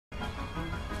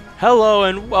Hello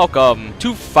and welcome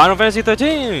to Final Fantasy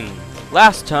XIII.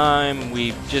 Last time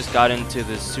we just got into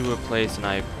the sewer place and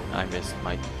I missed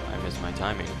my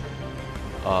timing.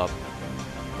 Well,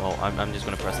 I'm just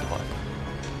gonna press the button.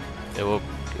 It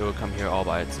will come here all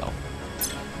by itself.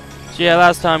 So yeah,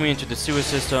 last time we entered the sewer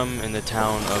system in the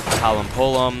town of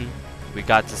Palumpolum. We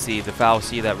got to see the foul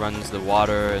sea that runs the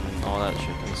water and all that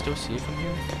shit. Can we still see it from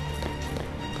here?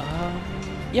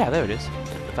 Yeah, there it is.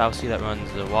 The foul sea that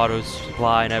runs the water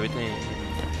supply and everything.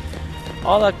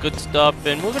 All that good stuff,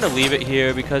 and we're gonna leave it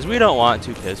here because we don't want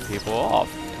to piss people off.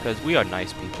 Because we are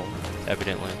nice people,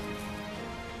 evidently.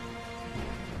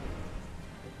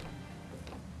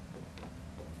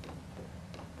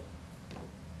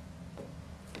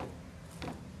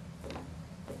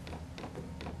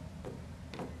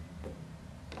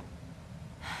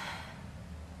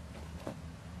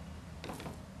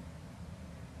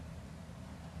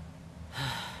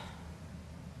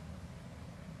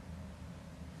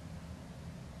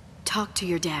 Talk to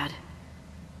your dad.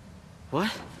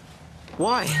 What?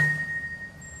 Why?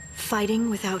 Fighting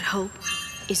without hope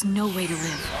is no way to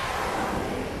live.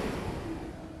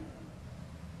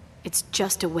 It's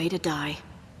just a way to die.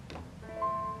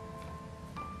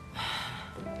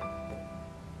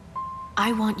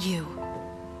 I want you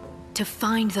to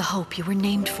find the hope you were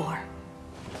named for.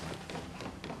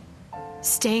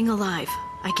 Staying alive,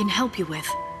 I can help you with,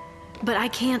 but I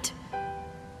can't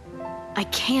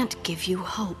give you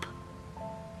hope.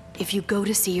 If you go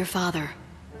to see your father.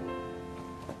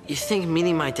 You think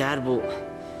meeting my dad will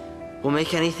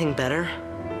make anything better?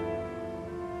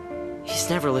 He's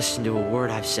never listened to a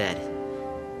word I've said.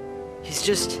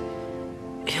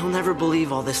 He'll never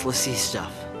believe all this Lassie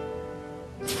stuff.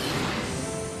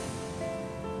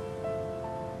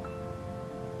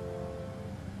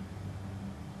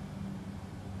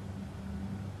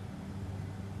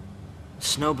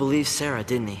 Snow believed Sarah,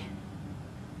 didn't he?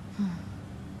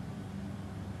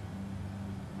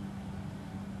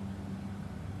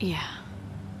 Yeah.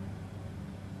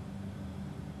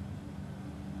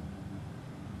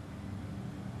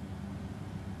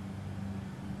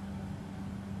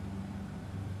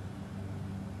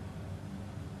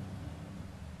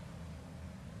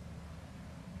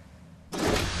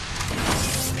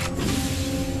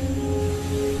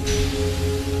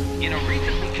 In a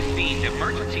recently convened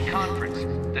emergency conference,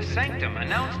 the Sanctum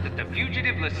announced that the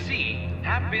fugitive Lassie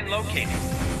have been located.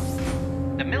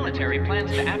 The military plans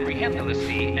to apprehend the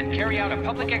Lassie and carry out a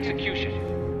public execution.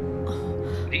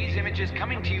 These images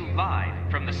coming to you live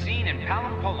from the scene in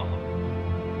Palumpolum.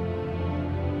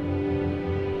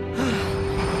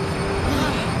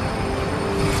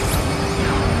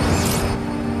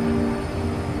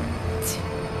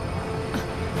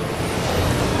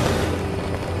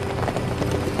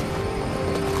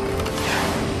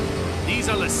 These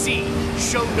are Lassie.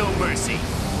 Show no mercy.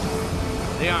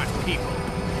 They aren't people.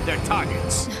 They're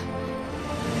targets.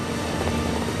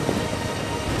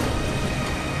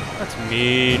 That's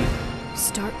mean.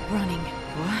 Start running.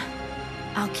 What?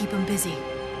 I'll keep him busy.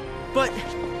 But...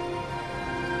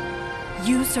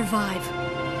 You survive.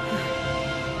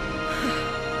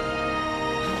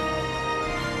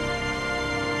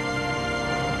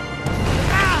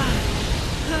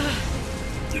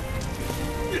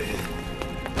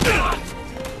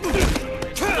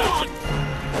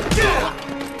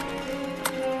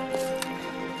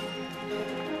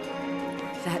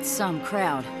 That's some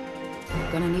crowd.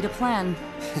 Gonna need a plan.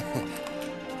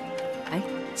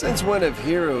 Since when have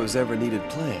heroes ever needed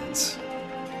plans?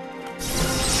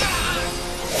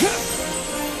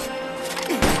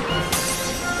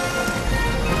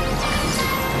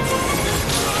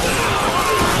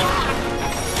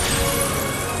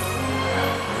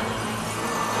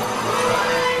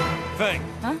 Thing.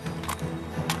 Huh?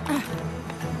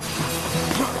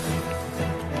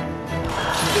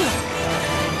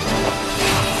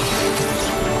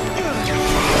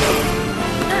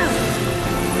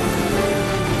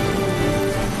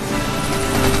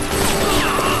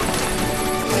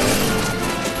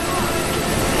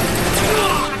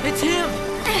 It's him!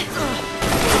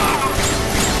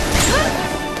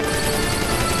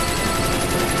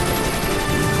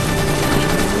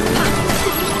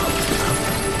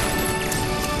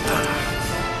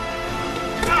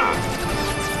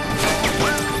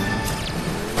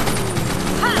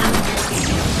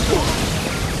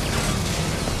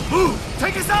 Move!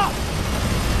 Take us out!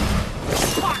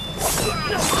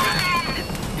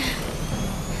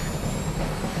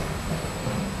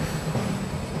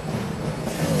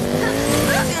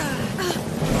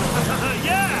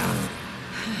 Yeah!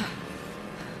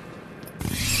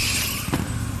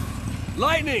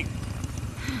 Lightning!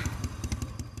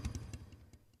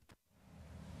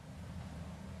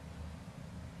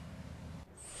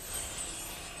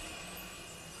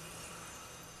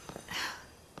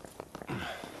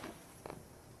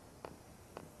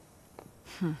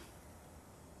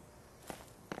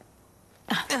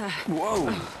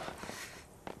 Whoa!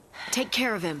 Take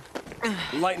care of him.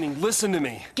 Lightning, listen to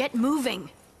me. Get moving.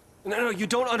 No, you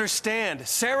don't understand.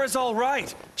 Sarah's all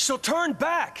right. She'll turn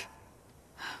back.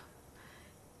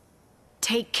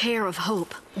 Take care of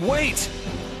Hope. Wait!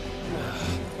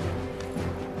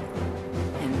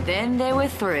 And then there were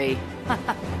three.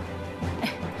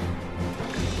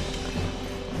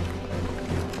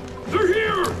 They're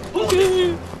here!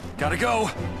 Gotta go.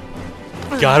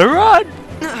 Gotta run!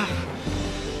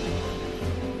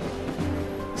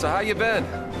 So how you been?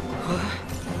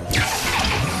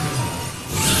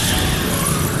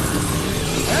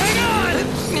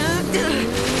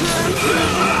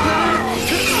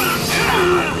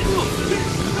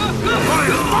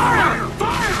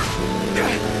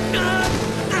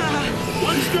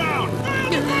 One's down!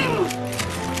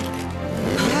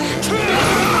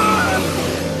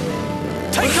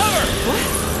 Take cover!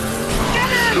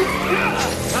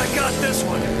 I got this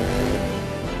one.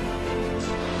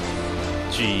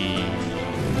 Gee.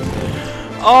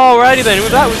 Alrighty then,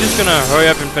 with that we're just gonna hurry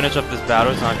up and finish up this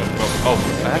battle. It's not gonna go. Oh,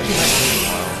 I actually might take a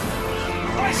while.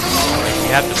 Alright, we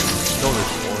have to kill this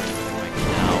forest like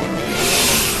now.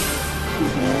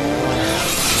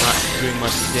 Not doing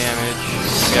much damage.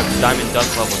 We have diamond dust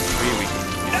level 3 we can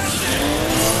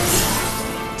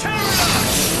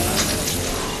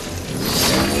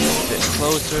get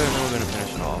closer and then we're gonna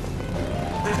finish it off.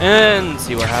 And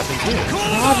see what happens here.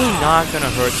 Probably not gonna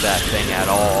hurt that thing at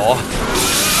all.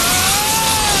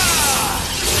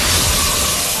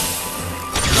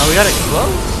 Oh, we got it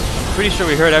close. Pretty sure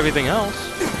we heard everything else.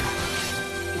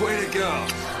 Way to go.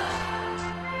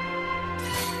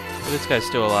 But this guy's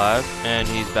still alive, and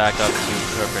he's back up to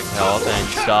perfect health and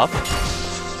stuff.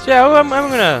 So yeah, I'm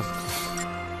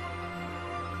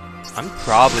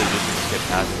probably just gonna skip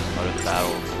past this part of the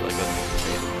battle. Like,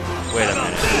 wait a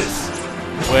minute.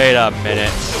 Wait a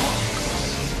minute.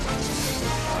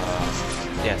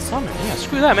 Yeah, summon. Yeah,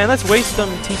 screw that, man. Let's waste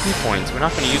some TP points. We're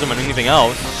not gonna use them on anything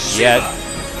else yet.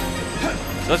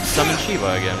 So let's summon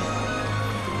Shiva again.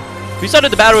 We started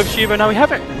the battle with Shiva. Now we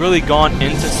haven't really gone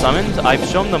into summons. I've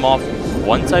shown them off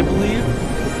once, I believe,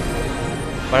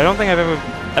 but I don't think I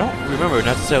don't remember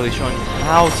necessarily showing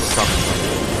how to summon them.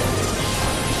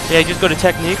 Yeah, you just go to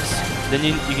techniques. Then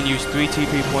you can use 3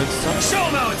 TP points to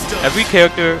summon. Every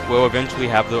character will eventually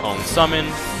have their own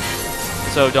summon,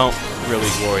 so don't really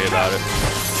worry about it.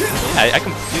 Yeah, I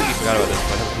completely forgot about this,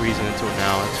 but I have a reason until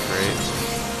now. That's great.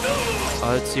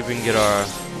 Let's see if we can get our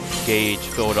gauge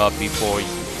filled up before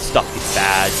stuff gets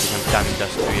bad. Because I'm Diamond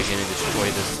Dust 3 again and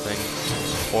destroy this thing.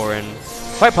 Or in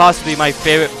quite possibly my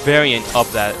favorite variant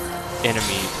of that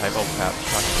enemy type. Oh crap!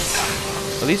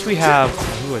 At least we have,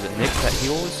 who is it? Nick that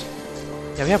heals.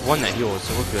 Yeah, we have one that heals,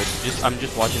 so we're good. I'm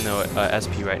just watching the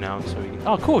SP right now, so we can.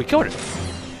 Oh, cool! We killed it.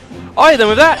 All right, then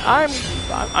with that, I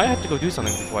have to go do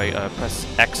something before I press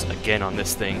X again on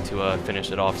this thing to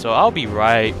finish it off. So I'll be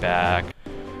right back.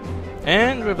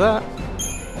 And with that,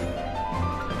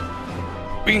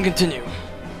 we can continue.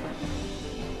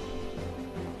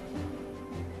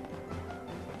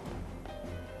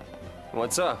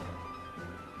 What's up?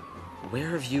 Where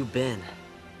have you been?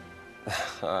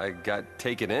 I got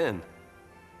taken in.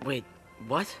 Wait,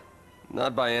 what?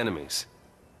 Not by enemies.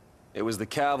 It was the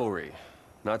cavalry,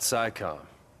 not SciComm.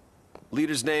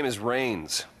 Leader's name is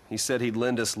Rains. He said he'd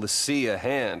lend us Lassie a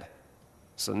hand.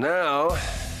 So now,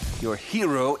 your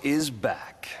hero is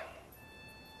back.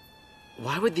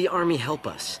 Why would the army help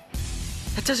us?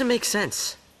 That doesn't make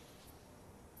sense.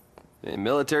 The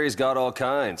military's got all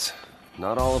kinds.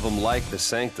 Not all of them like the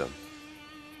Sanctum.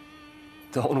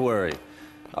 Don't worry.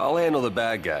 I'll handle the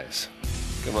bad guys.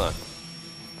 Come on.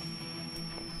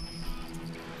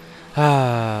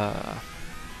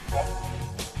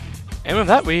 And with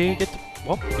that, we get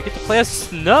to play as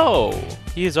Snow.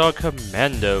 He is our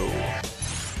commando.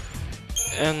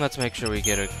 And let's make sure we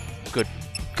get a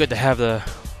good to have the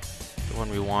one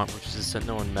we want, which is the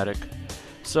Sentinel and Medic.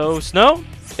 So Snow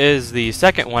is the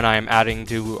second one I am adding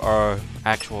to our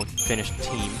actual finished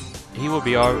team. He will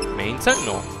be our main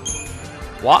Sentinel.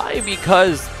 Why?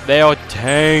 Because they are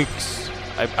tanks.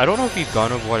 I don't know if we've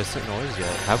gone over what a Sentinel is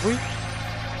yet. Have we?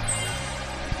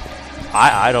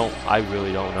 I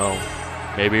really don't know.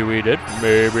 Maybe we did.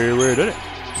 Maybe we didn't.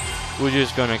 We're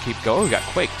just gonna keep going. Oh, we got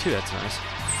Quake too. That's nice.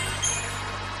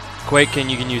 Quake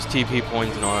you can use TP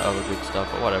points and all that other good stuff,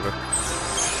 but whatever.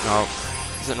 No,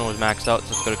 Sentinel is maxed out,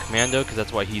 so let's go to Commando because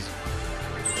that's why he's.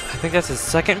 I think that's his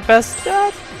second best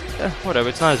stat. Whatever.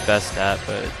 It's not his best stat,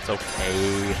 but it's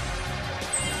okay.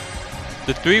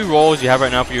 The 3 roles you have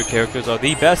right now for your characters are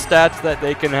the best stats that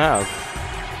they can have.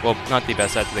 well, not the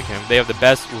best stats that they can. They have the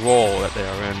best role that they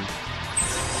are in,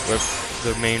 with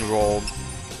the main role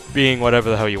being whatever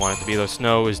the hell you want it to be. Though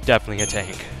Snow is definitely a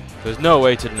tank. There's no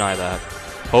way to deny that.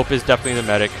 Hope is definitely the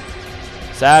medic.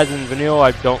 Sads and Vanille,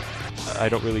 I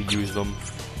don't really use them.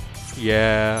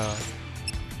 Yeah.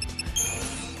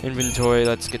 Inventory,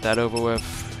 let's get that over with.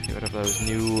 Get rid of those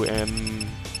new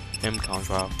M-Cons.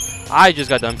 Wow. I just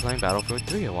got done playing Battlefield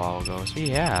 3 a while ago, so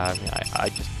yeah, I mean, I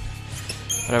just...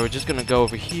 But we're just gonna go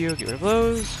over here, get rid of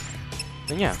those.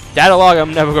 And yeah, data log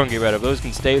I'm never gonna get rid of. Those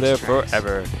can stay there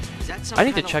forever. I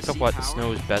need to check up what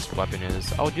Snow's best weapon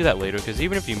is. I'll do that later, because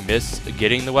even if you miss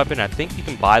getting the weapon, I think you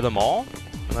can buy them all.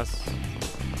 Unless...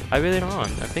 I really don't know.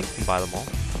 I think you can buy them all.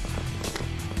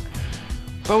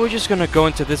 But we're just gonna go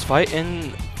into this fight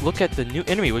and look at the new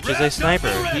enemy, which is a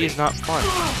sniper. He is not fun.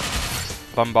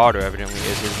 Bombarder, evidently,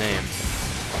 is his name.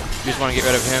 You just want to get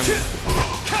rid of him.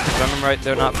 If I remember right,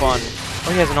 they're not fun.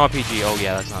 Oh, he has an RPG. Oh,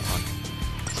 yeah, that's not fun.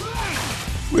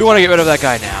 We want to get rid of that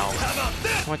guy now.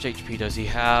 How much HP does he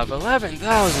have? 11,000!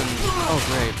 Oh,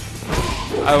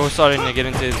 great. I was starting to get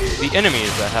into the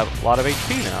enemies that have a lot of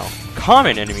HP now.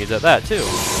 Common enemies at that, too.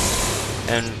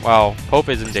 And, wow, Hope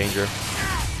is in danger.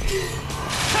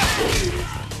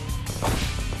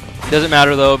 Doesn't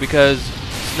matter, though, because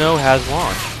Snow has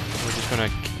launch. We're just going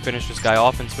to finish this guy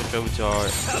off and switch over to our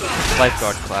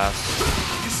lifeguard class.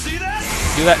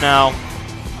 Do that now.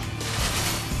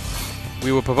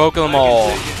 We will provoke them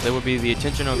all. They will be the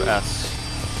attention of S.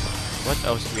 What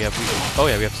else do we have? Oh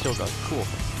yeah, we have Steel Gun. Cool.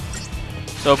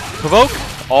 So provoke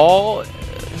all.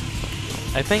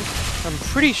 I'm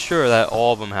pretty sure that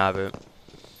all of them have it.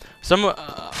 Some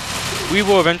we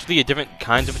will eventually get different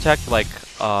kinds of attack, like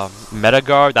Meta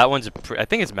Guard. That one's I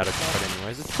think it's Meta Guard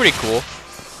anyways. It's pretty cool.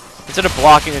 Instead of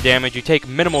blocking the damage, you take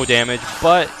minimal damage,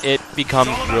 but it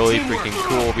becomes really freaking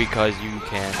cool because you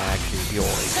can actually heal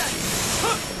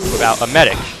without a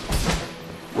medic.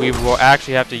 We will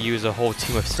actually have to use a whole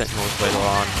team of Sentinels later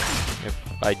on if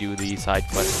I do the side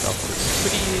quest stuff. It's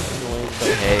pretty annoying,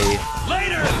 but hey.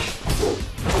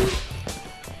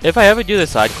 If I ever do the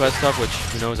side quest stuff, which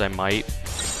who knows I might,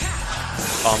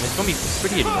 it's gonna be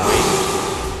pretty annoying.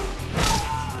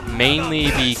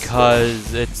 Mainly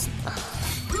because it's...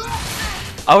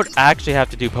 I would actually have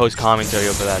to do post-commentary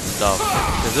over that stuff,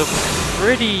 because it's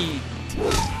pretty...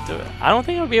 I don't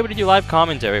think I'll be able to do live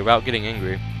commentary without getting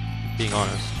angry, being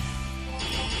honest.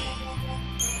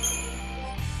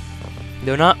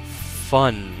 They're not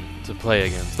fun to play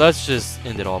against. Let's just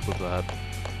end it off with that.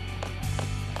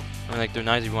 I mean, like, they're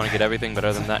nice if you want to get everything, but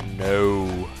other than that,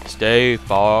 no. Stay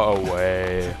far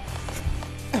away.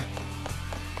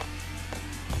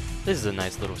 This is a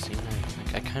nice little scene.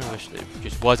 I kind of wish it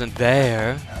just wasn't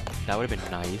there. That would have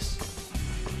been nice.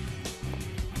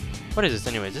 What is this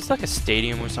anyway? Is this like a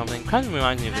stadium or something? Kind of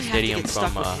reminds me of the stadium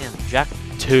from Jak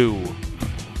 2.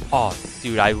 Oh,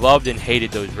 dude, I loved and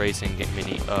hated those racing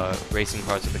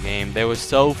parts of the game. They were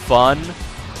so fun,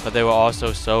 but they were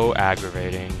also so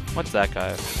aggravating. What's that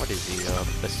guy? What is he?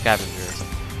 The scavenger.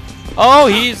 Oh,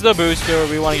 he's the booster.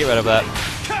 We want to get rid of that.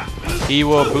 He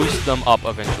will boost them up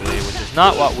eventually, which is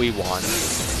not what we want.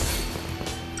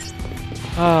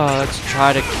 Let's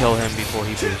try to kill him before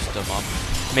he boosts them up.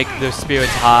 Make their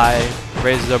spirits high,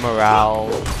 raise their morale,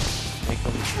 make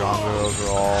them stronger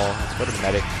overall. Let's go to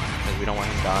medic, because we don't want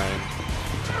him dying.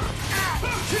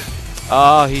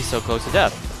 Oh, he's so close to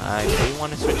death. I may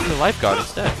want to switch to lifeguard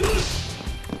instead.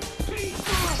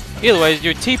 Either way,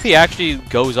 your TP actually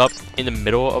goes up in the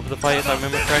middle of the fight, if I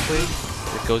remember correctly.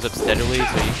 It goes up steadily,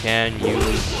 so you can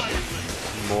use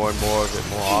more and more of it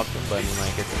more often. But I mean,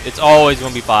 like, it's always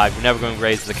going to be 5. You're never going to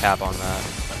raise the cap on that.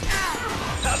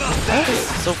 Why are they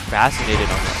so fascinated on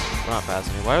that? Well, not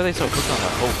fascinated. Why are they so hooked on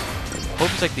that Hope?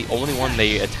 Hope's like the only one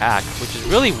they attack, which is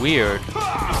really weird.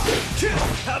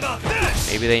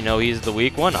 Maybe they know he's the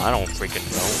weak one? I don't freaking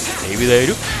know. Maybe they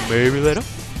do. Maybe they don't.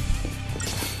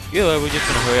 Either way, we're just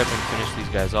gonna hurry up and finish these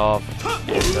guys off.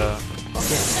 And, yeah,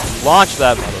 launch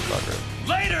that motherfucker.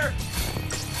 Later!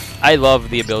 I love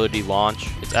the ability launch.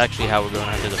 It's actually how we're going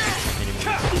to have to defeat some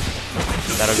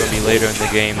enemies that are going to be later in the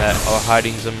game that are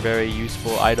hiding some very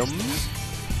useful items.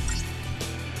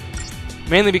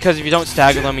 Mainly because if you don't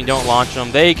stagger them, you don't launch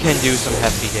them, they can do some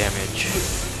hefty damage.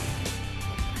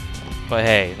 But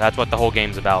hey, that's what the whole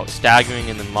game's about. Staggering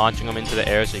and then launching them into the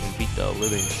air so you can beat the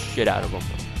living shit out of them.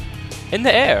 In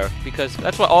the air, because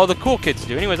that's what all the cool kids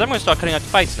do. Anyways, I'm going to start cutting out the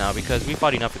fights now because we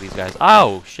fought enough of these guys.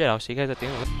 Oh, shit, I'll see you guys at the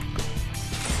end of it.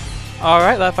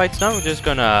 Alright, that fight's done. We're just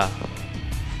going to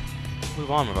move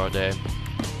on with our day.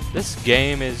 This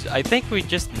game is, I think we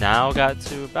just now got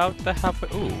to about the halfway.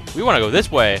 Ooh, we want to go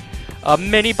this way. A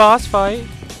mini boss fight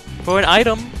for an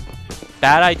item.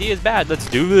 bad idea is bad. Let's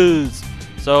do this.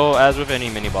 So, as with any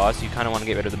mini-boss, you kind of want to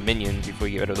get rid of the minions before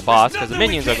you get rid of the boss, because the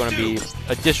minions are going to be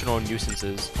additional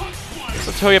nuisances. So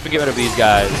let's hurry up and get rid of these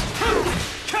guys.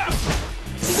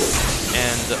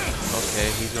 And,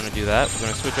 okay, he's going to do that. We're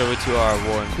going to switch over to our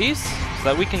War and Peace, so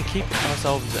that we can keep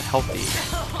ourselves healthy.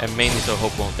 And mainly so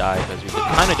Hope won't die, because we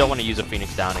kind of don't want to use a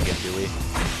Phoenix down again, do we?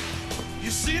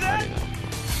 You see that?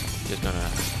 Just going to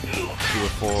do a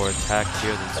 4 attack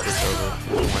here, then switch over.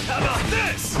 1, 2,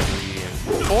 3,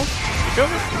 and 4. Switch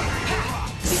over.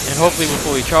 And hopefully we'll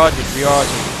fully charge, which we are,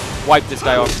 to wipe this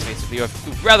guy off the face of the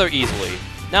earth rather easily.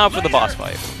 Now for the boss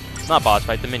fight. Not boss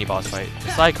fight, the mini-boss fight.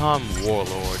 The XIII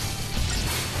Warlord.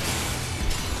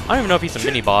 I don't even know if he's a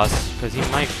mini-boss, because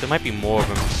there might be more of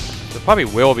him. There probably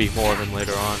will be more of him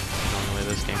later on. Knowing the way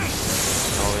this game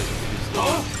is always.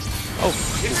 Oh!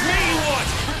 It's me you want!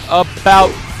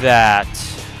 About that.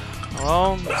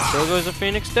 Well, there goes a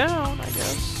Phoenix down, I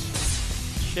guess.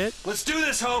 Shit. Let's do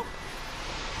this, Hope!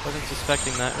 Wasn't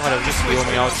suspecting that. Whatever, just heal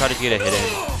me. I was trying to get a hit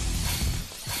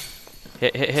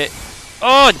in. Hit.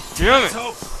 Oh, damn it!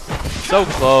 So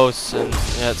close, and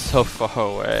yet so far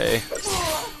away.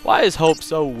 Why is Hope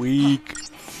so weak?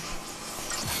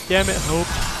 Damn it, Hope.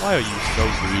 Why are you so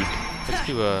weak? Let's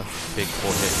do a big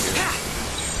 4 hit here.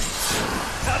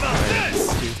 How about this?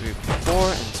 2, 3, 4,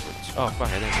 and switch. Oh, fuck,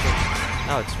 I didn't switch.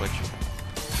 Now let's switch.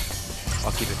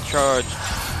 I'll keep it charged.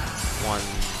 1.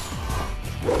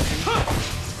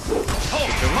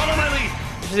 Follow my lead!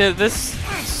 This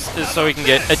is so we can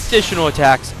get additional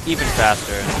attacks even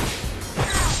faster.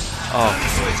 Oh,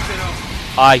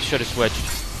 I should have switched.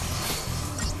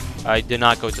 I did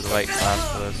not go to the right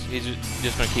class for this. He's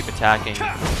just going to keep attacking.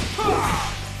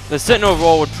 The Sentinel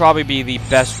roll would probably be the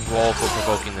best roll for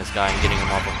provoking this guy and getting him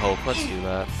off of Hope. Let's do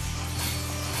that.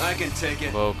 I can take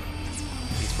it. Provoke.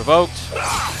 He's provoked.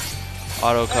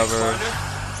 Auto cover.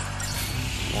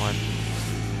 1.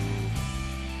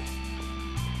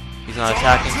 He's not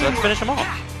attacking, so let's finish him off.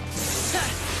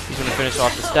 He's going to finish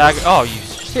off the stagger. Oh, you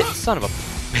shit, son of a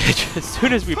bitch. As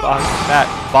soon as we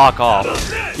back off.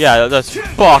 Yeah, let's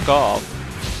back off.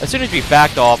 As soon as we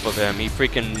backed off of him, he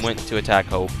freaking went to attack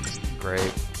Hope.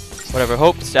 Great. Whatever,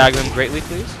 Hope, stagger him greatly,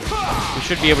 please. We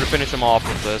should be able to finish him off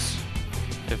with this.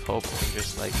 If Hope can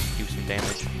just, like, do some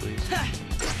damage, please.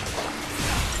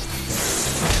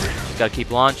 Just gotta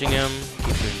keep launching him,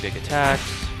 keep doing big attacks.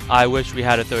 I wish we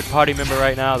had a third party member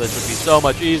right now. This would be so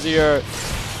much easier.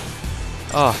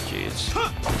 Oh, jeez.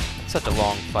 Such a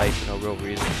long fight for no real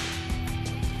reason.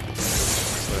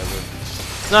 Whatever.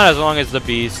 It's not as long as the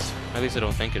Beast. At least I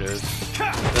don't think it is.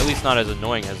 At least not as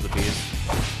annoying as the Beast.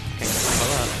 Can't complain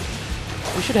about that.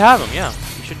 We should have him, yeah.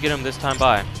 We should get him this time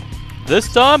by.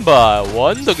 This time by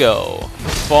 1 to go.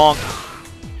 Bonk.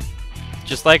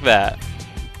 Just like that.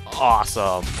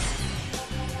 Awesome.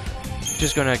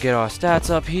 Just gonna get our stats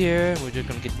up here. We're just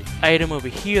gonna get the item over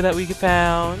here that we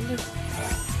found.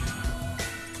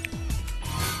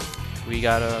 We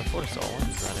got a cortisol. What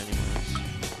is that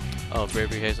anyways? Oh,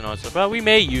 bravery, haste, and all that stuff. But we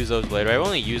may use those later. I've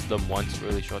only used them once.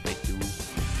 Really sure what they do.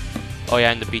 Oh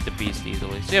yeah, and to beat the beast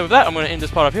easily. So yeah, with that, I'm gonna end this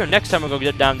part off here. Next time we're gonna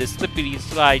get down this slippity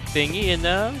slide thingy, and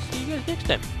see you guys next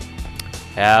time.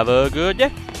 Have a good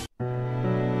day.